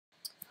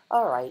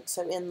Alright,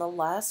 so in the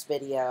last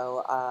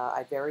video,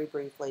 I very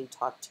briefly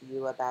talked to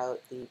you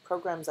about the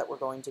programs that we're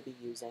going to be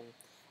using.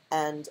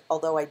 And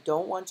although I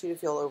don't want you to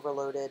feel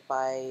overloaded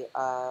by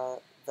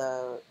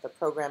the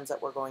programs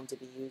that we're going to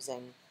be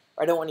using,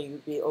 or I don't want you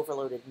to be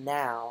overloaded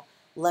now,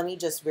 let me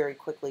just very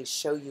quickly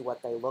show you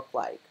what they look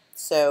like.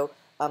 So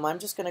I'm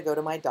just going to go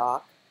to my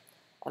doc,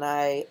 and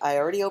I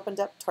already opened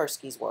up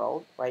Tarski's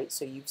World, right?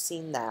 So you've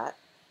seen that.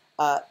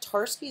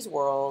 Tarski's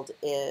World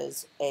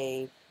is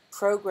a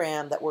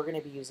program that we're going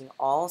to be using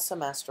all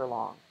semester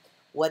long.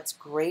 What's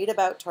great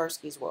about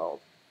Tarski's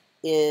World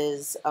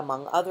is,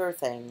 among other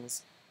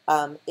things,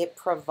 it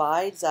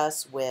provides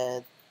us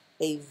with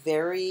a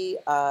very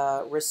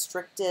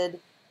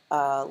restricted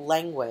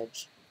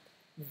language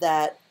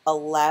that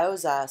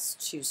allows us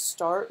to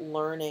start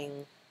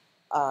learning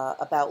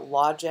about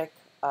logic,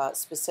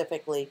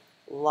 specifically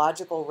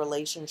logical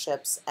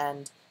relationships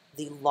and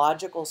the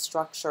logical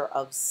structure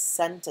of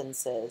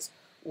sentences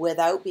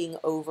without being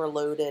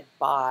overloaded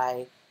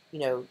by,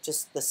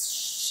 just the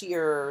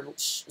sheer,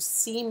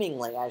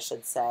 seemingly, I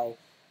should say,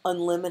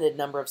 unlimited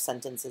number of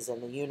sentences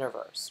in the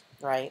universe,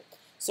 right?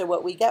 So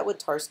what we get with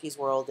Tarski's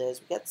World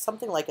is we get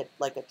something like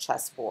a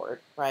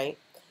chessboard, right?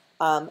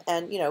 And,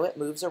 it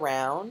moves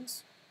around,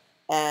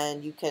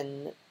 and you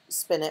can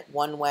spin it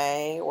one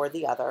way or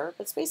the other,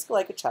 but it's basically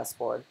like a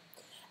chessboard.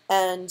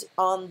 And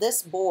on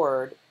this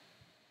board,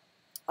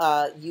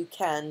 you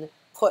can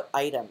put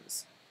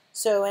items.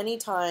 So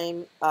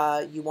anytime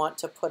you want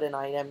to put an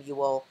item, you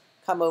will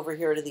come over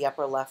here to the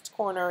upper left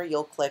corner,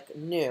 you'll click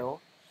New,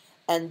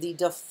 and the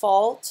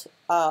default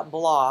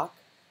block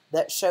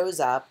that shows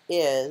up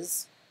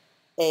is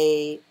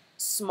a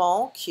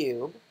small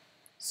cube,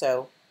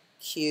 so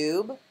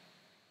cube,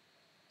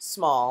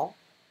 small,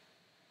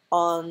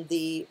 on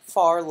the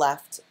far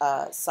left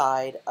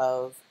side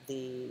of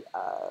the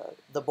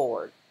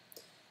board.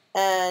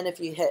 And if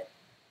you hit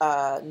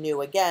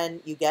New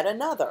again, you get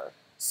another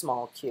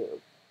small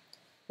cube.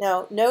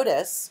 Now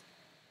notice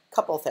a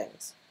couple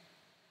things.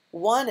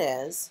 One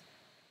is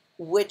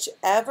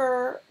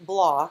whichever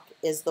block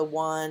is the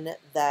one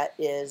that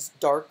is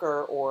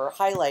darker or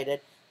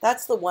highlighted,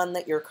 that's the one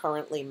that you're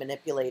currently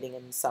manipulating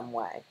in some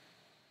way.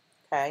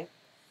 Okay?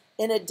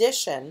 In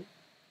addition,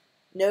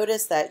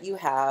 notice that you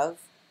have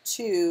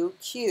two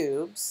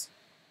cubes.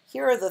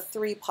 Here are the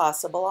three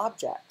possible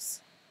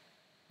objects.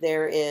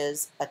 There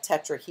is a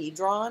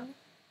tetrahedron,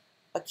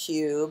 a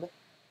cube,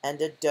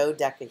 and a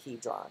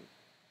dodecahedron.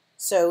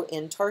 So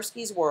in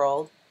Tarski's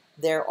World,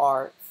 there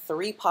are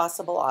three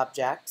possible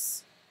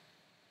objects,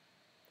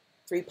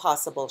 three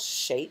possible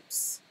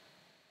shapes,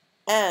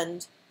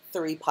 and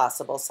three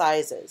possible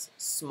sizes: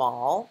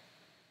 small,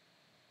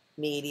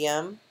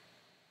 medium,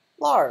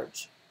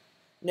 large.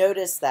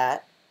 Notice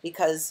that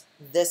because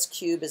this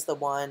cube is the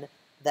one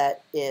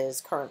that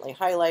is currently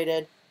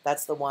highlighted,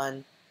 that's the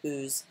one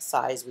whose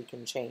size we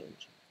can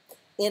change.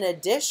 In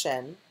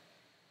addition,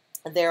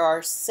 there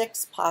are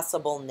 6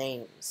 possible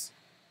names.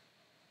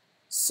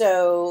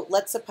 So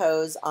let's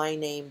suppose I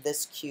name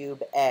this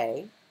cube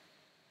A,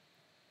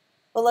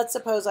 but let's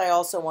suppose I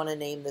also want to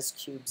name this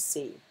cube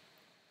C.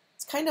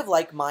 It's kind of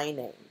like my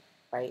name,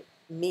 right?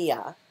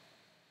 Mia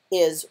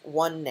is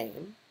one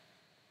name,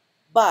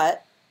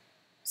 but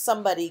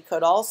somebody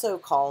could also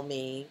call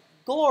me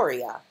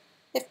Gloria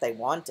if they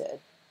wanted.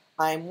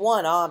 I'm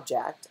one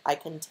object. I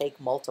can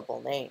take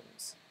multiple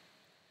names.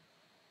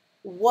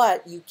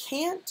 What you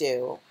can't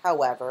do,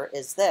 however,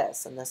 is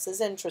this, and this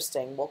is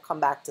interesting. We'll come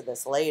back to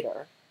this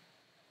later.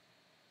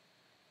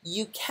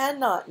 You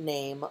cannot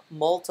name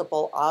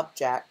multiple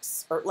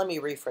objects, or let me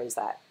rephrase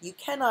that. You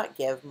cannot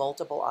give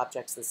multiple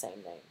objects the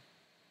same name.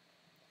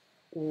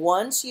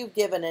 Once you've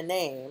given a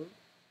name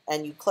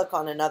and you click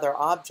on another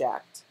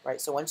object,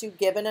 right? So once you've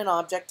given an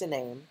object a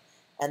name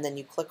and then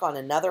you click on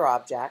another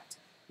object,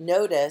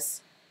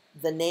 notice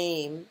the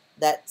name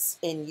that's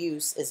in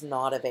use is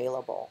not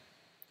available.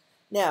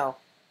 Now,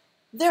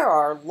 there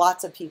are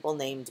lots of people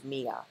named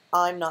Mia.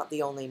 I'm not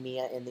the only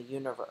Mia in the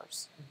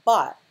universe.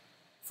 But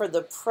for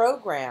the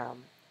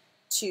program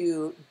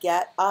to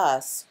get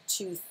us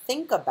to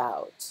think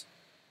about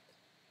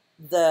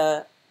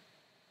the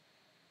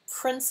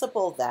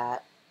principle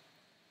that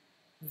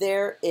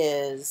there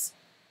is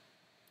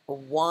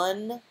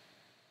one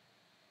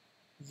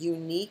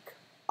unique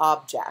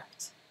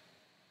object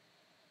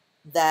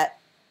that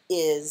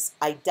is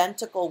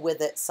identical with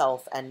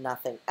itself and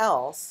nothing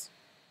else,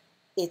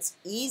 it's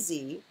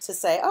easy to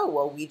say, oh,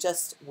 well, we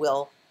just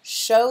will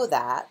show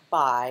that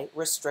by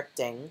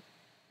restricting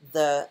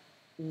the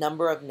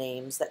number of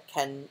names that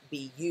can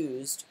be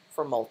used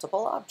for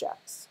multiple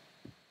objects.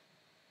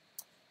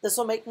 This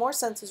will make more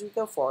sense as we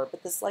go forward,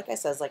 but this, like I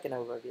said, is like an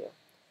overview.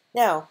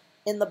 Now,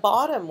 in the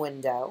bottom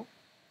window,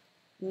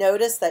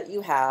 notice that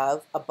you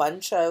have a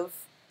bunch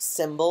of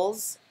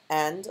symbols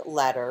and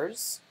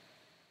letters.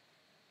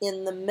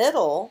 In the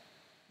middle,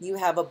 you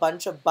have a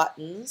bunch of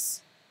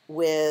buttons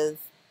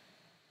with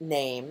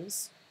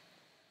names,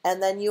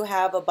 and then you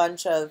have a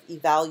bunch of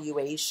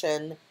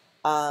evaluation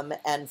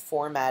and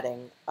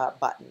formatting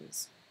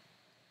buttons.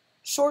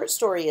 Short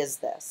story is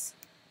this.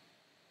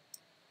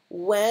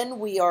 When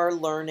we are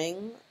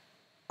learning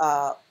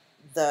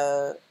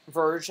the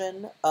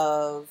version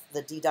of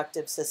the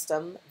deductive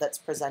system that's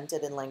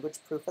presented in language,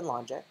 proof, and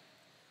logic,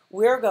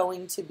 we're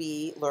going to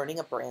be learning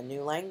a brand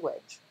new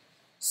language.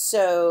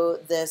 So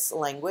this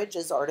language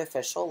is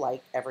artificial,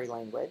 like every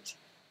language,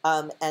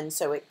 and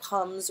so it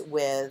comes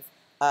with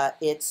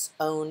its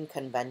own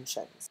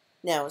conventions.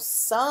 Now,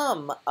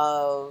 some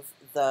of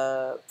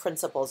the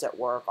principles at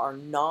work are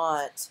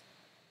not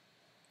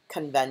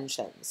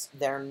conventions.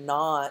 They're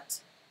not,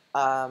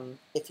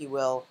 if you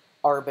will,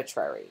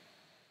 arbitrary.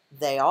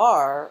 They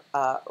are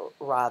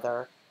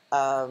rather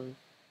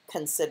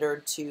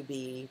considered to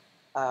be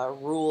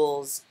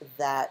rules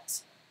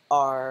that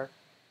are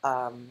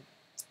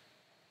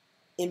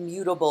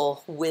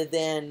immutable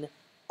within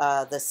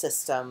the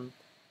system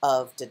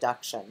of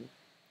deduction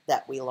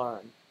that we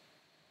learn.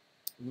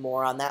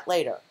 More on that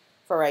later.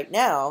 For right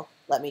now,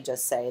 let me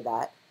just say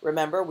that,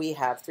 remember, we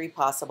have three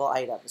possible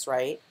items,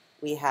 right?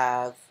 We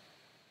have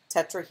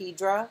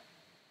tetrahedra,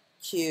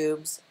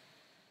 cubes,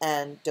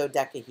 and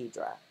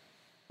dodecahedra.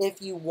 If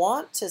you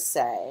want to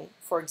say,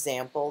 for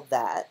example,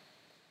 that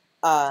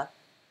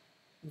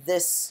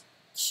this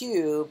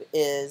cube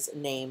is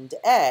named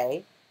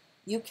A,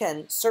 you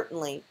can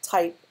certainly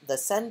type the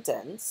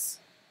sentence,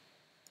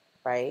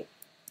 right?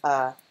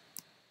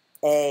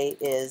 A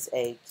is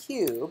a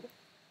cube,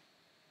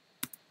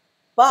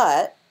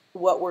 but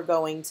what we're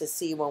going to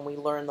see when we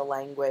learn the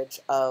language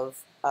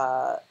of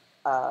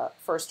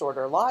first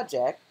order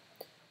logic,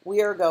 we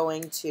are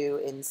going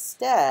to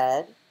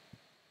instead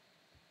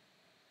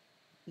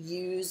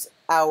use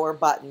our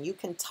button. You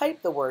can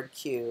type the word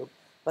cube,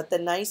 but the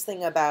nice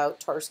thing about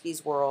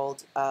Tarski's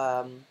world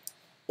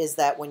is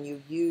that when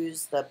you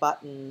use the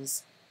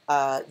buttons,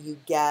 you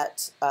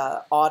get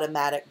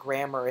automatic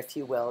grammar, if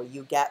you will.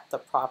 You get the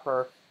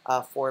proper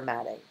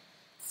formatting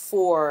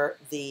for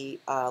the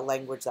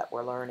language that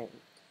we're learning.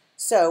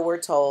 So we're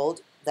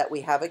told that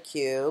we have a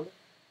cube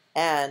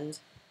and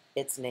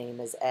its name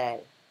is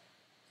A.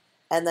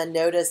 And then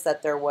notice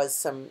that there was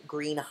some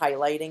green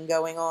highlighting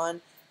going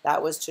on.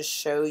 That was to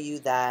show you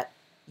that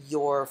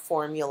your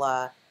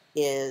formula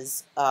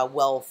is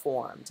well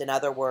formed. In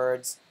other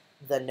words,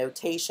 the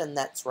notation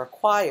that's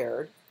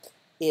required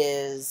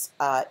is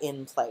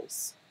in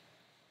place.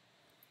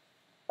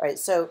 All right,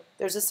 so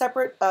there's a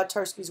separate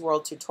Tarski's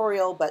World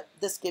tutorial, but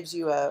this gives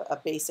you a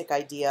basic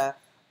idea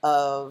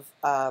of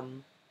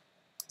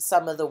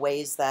some of the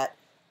ways that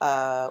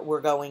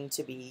we're going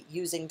to be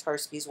using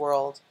Tarski's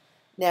World.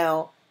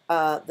 Now,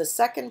 the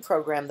second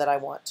program that I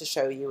want to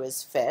show you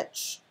is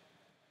Fitch.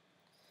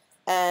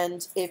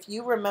 And if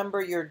you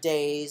remember your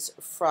days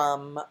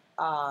from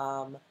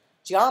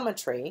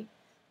geometry,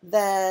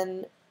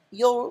 then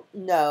you'll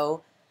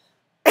know,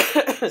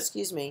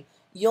 excuse me,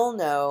 you'll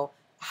know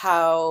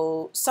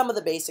how some of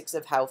the basics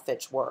of how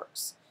Fitch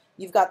works.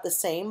 You've got the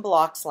same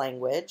blocks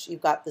language,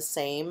 you've got the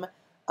same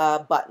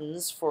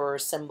buttons for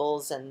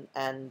symbols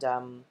and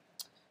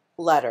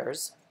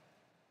letters,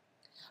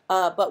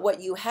 but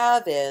what you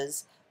have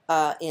is,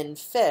 in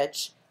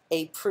Fitch,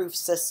 a proof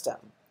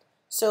system.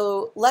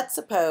 So let's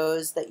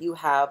suppose that you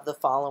have the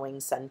following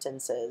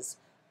sentences.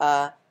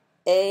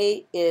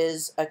 A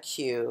is a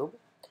cube,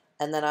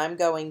 and then I'm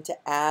going to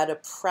add a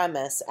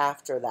premise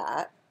after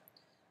that.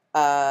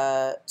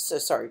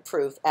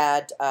 Proof,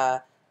 add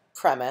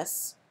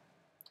premise.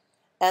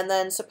 And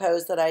then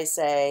suppose that I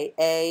say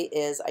A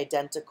is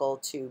identical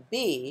to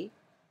B.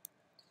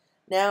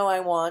 Now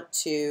I want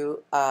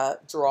to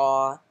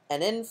draw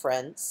an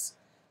inference,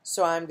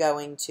 so I'm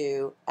going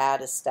to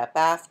add a step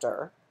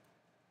after.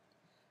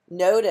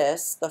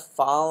 Notice the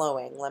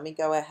following. Let me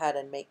go ahead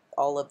and make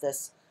all of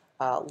this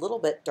a little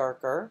bit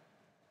darker.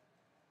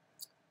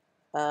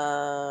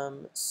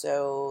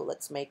 So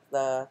let's make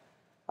the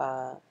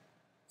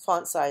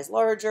font size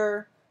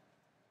larger.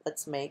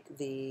 Let's make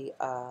the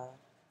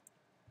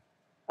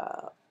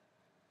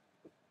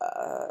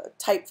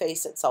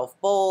typeface itself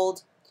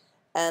bold.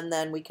 And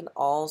then we can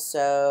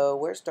also,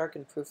 where's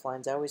darken proof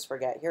lines? I always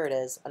forget. Here it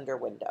is, under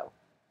window.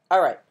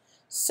 All right,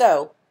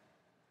 so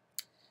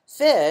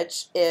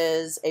Fitch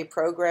is a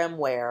program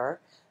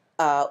where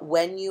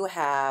when you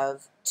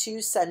have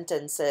two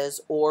sentences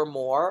or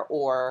more,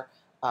 or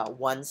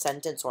one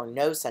sentence or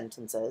no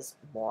sentences,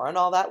 more on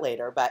all that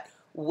later, but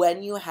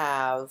when you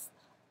have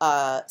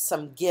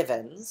some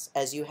givens,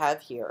 as you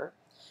have here,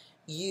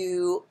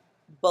 you,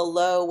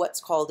 below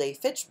what's called a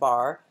Fitch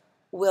bar,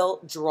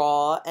 will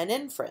draw an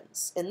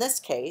inference. In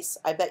this case,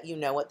 I bet you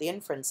know what the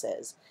inference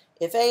is.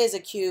 If A is a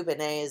cube and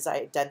A is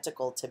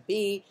identical to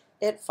B,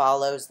 it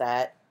follows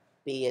that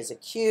B is a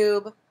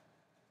cube.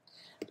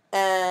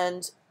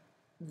 And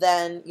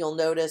then you'll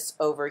notice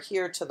over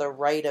here to the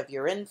right of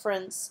your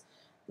inference,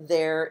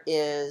 there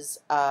is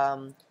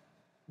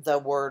the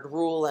word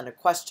rule and a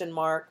question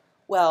mark.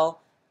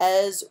 Well,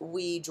 as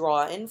we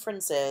draw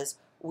inferences,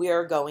 we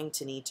are going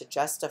to need to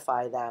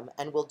justify them,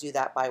 and we'll do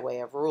that by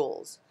way of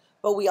rules.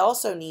 But we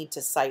also need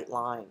to cite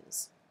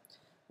lines.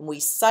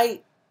 We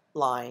cite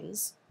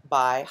lines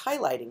by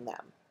highlighting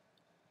them.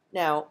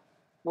 Now,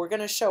 we're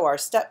going to show our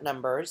step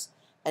numbers,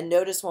 And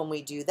notice when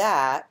we do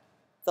that,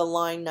 the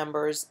line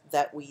numbers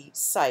that we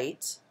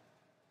cite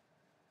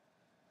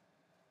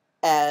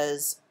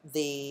as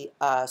the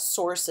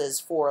sources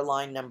for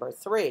line number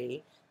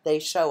 3, they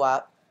show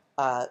up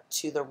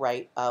to the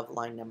right of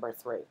line number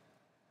 3.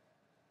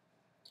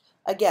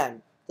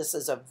 Again, this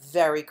is a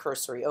very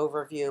cursory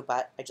overview,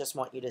 but I just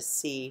want you to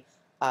see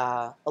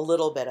a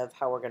little bit of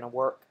how we're going to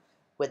work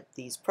with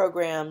these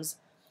programs.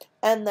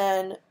 And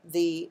then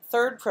the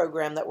third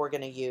program that we're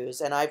going to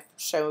use, and I've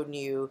shown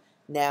you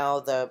now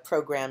the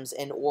programs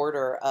in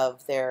order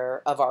of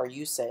our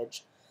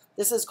usage.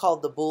 This is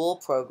called the Boole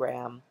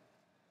program.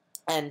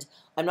 And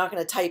I'm not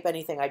going to type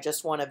anything. I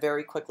just want to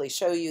very quickly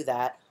show you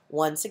that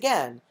once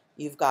again,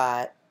 you've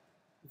got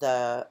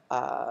the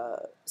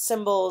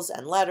symbols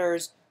and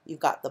letters, you've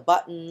got the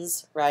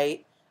buttons,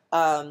 right?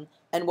 And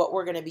what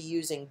we're going to be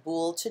using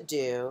Boole to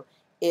do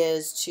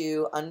is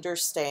to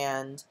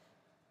understand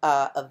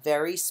a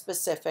very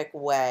specific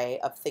way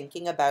of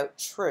thinking about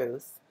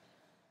truth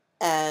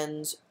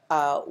and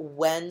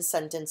when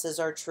sentences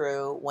are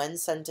true, when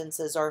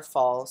sentences are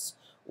false,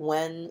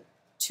 when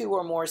two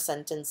or more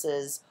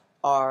sentences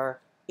are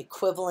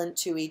equivalent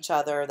to each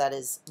other, that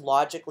is,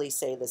 logically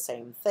say the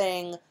same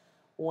thing,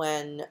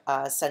 when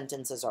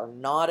sentences are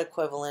not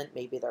equivalent,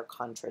 maybe they're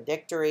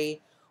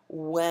contradictory,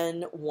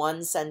 when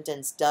one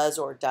sentence does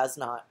or does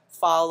not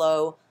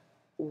follow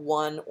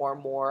one or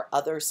more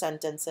other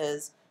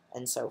sentences,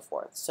 and so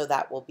forth. So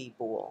that will be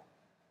Boole.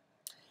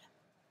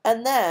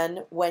 And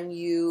then when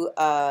you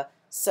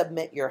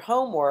submit your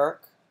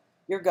homework,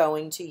 you're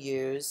going to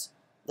use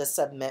the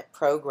submit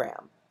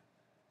program,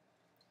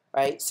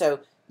 right? So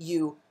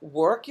you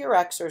work your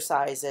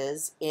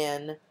exercises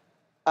in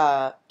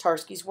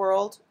Tarski's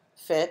World,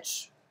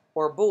 Fitch,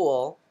 or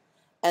Boole,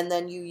 and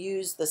then you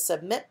use the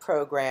submit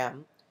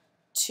program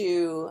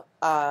to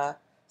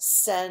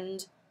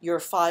send your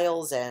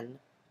files in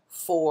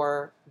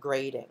for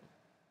grading.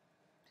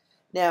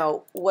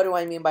 Now, what do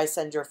I mean by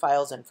send your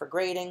files in for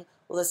grading?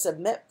 Well, the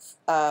submit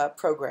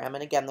program,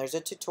 and again, there's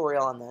a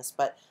tutorial on this,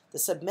 but the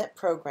submit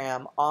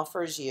program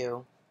offers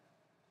you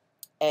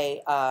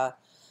a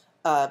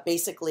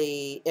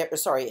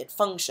it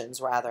functions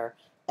rather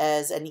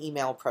as an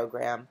email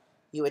program.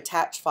 You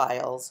attach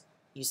files,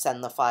 you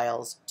send the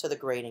files to the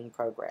grading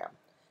program.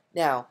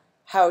 Now,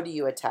 how do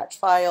you attach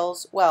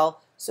files?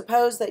 Well,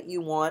 suppose that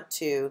you want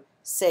to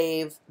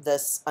save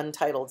this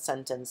untitled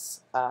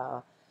sentence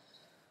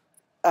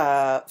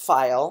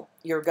file.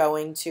 You're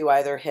going to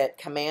either hit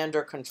Command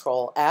or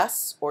Control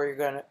S, or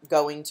you're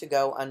going to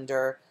go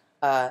under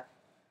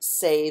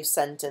Save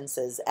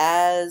Sentences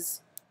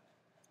As,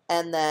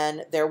 and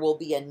then there will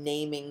be a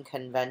naming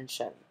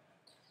convention.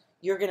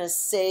 You're going to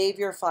save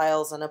your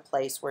files in a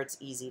place where it's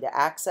easy to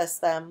access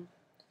them,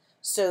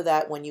 so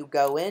that when you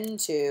go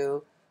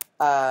into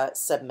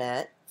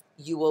Submit,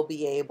 you will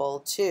be able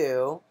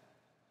to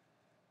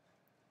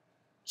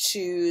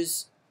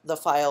choose the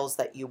files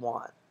that you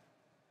want.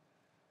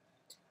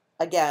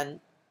 Again,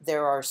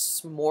 there are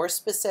more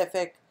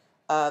specific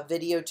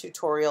video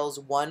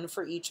tutorials, one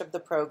for each of the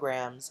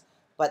programs,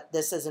 but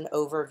this is an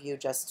overview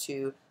just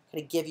to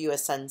kind of give you a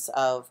sense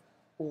of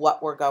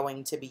what we're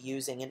going to be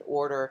using in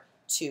order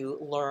to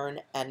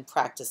learn and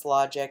practice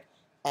logic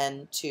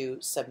and to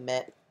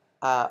submit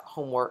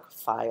homework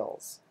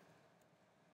files.